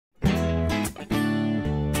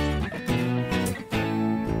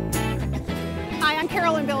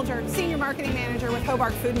Carolyn Bilger, Senior Marketing Manager with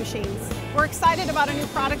Hobart Food Machines. We're excited about a new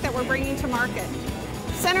product that we're bringing to market,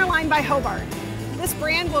 Centerline by Hobart. This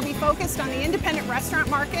brand will be focused on the independent restaurant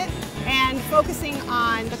market and focusing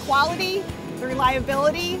on the quality, the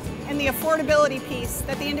reliability, and the affordability piece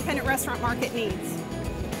that the independent restaurant market needs.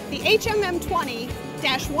 The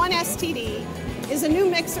HMM20-1STD is a new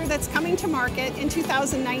mixer that's coming to market in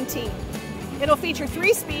 2019. It'll feature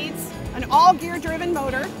 3 speeds, an all-gear driven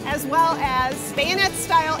motor, as well as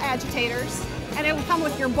bayonet-style agitators, and it will come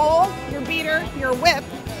with your bowl, your beater, your whip,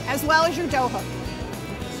 as well as your dough hook.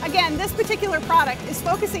 Again, this particular product is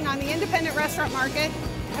focusing on the independent restaurant market,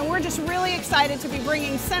 and we're just really excited to be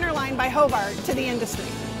bringing Centerline by Hobart to the industry.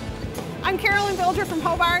 I'm Carolyn Bilger from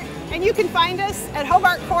Hobart, and you can find us at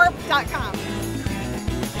hobartcorp.com.